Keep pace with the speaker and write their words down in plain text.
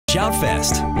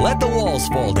SHOUTfest, Let the Walls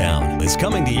Fall Down, is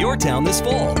coming to your town this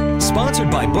fall. Sponsored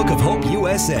by Book of Hope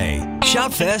USA.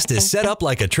 SHOUTfest is set up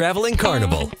like a traveling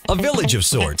carnival, a village of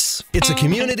sorts. It's a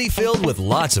community filled with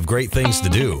lots of great things to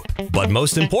do. But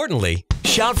most importantly,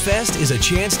 SHOUTfest is a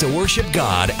chance to worship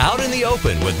God out in the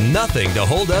open with nothing to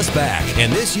hold us back.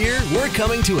 And this year, we're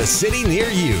coming to a city near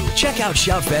you. Check out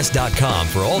SHOUTfest.com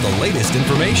for all the latest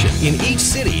information. In each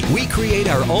city, we create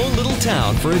our own little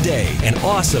town for a day. An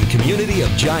awesome community of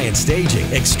giant staging,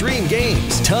 extreme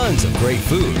games, tons of great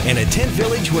food, and a tent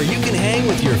village where you can hang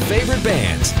with your favorite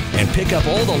bands and pick up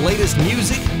all the latest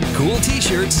music, cool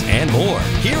t-shirts, and more.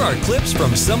 Here are clips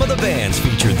from some of the bands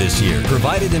featured this year,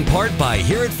 provided in part by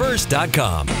HearItFirst.com.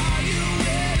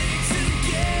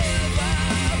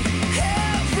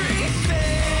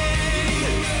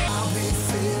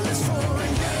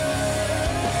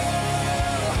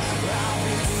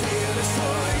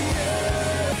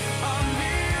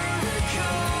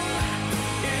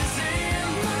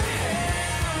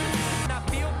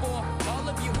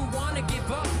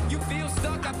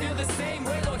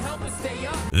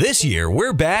 This year,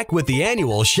 we're back with the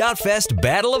annual SHOUTfest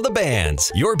Battle of the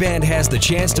Bands. Your band has the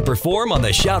chance to perform on the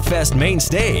SHOUTfest main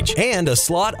stage and a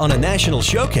slot on a national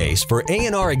showcase for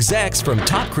A&R execs from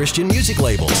top Christian music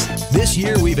labels. This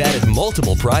year, we've added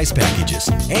multiple prize packages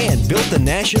and built the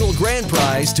national grand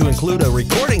prize to include a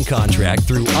recording contract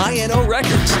through INO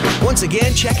Records. Once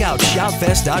again, check out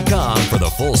SHOUTfest.com for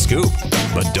the full scoop.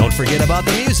 But don't forget about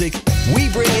the music. We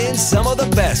bring in some of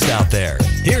the best out there.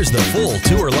 Here's the full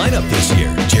tour lineup this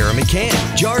year. Jeremy Camp,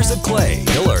 Jars of Clay,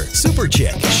 Hiller, Super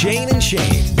Chick, Shane and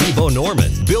Shane, Bebo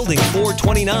Norman, Building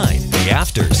 429, The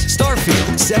Afters,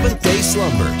 Starfield, Seventh Day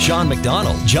Slumber, Sean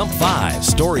McDonald, Jump 5,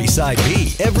 Story Side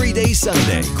B, Everyday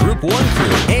Sunday, Group 1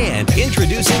 Crew, and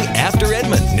introducing After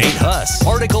Edmund, Nate Huss,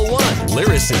 Article 1,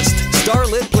 Lyricist,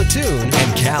 Starlit Platoon,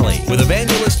 and Callie, with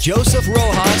evangelist Joseph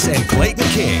Rojas and Clayton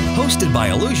King, hosted by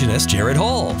illusionist Jared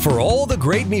Hall. For all the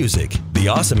great music, the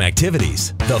awesome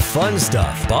activities, the fun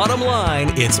stuff, bottom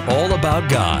line, it's all about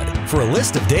God. For a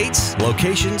list of dates,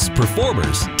 locations,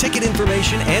 performers, ticket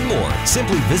information, and more,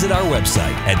 simply visit our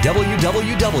website at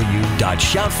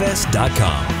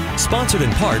www.shoutfest.com. Sponsored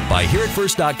in part by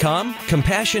HearItFirst.com,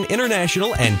 Compassion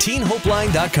International, and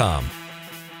TeenHopeline.com.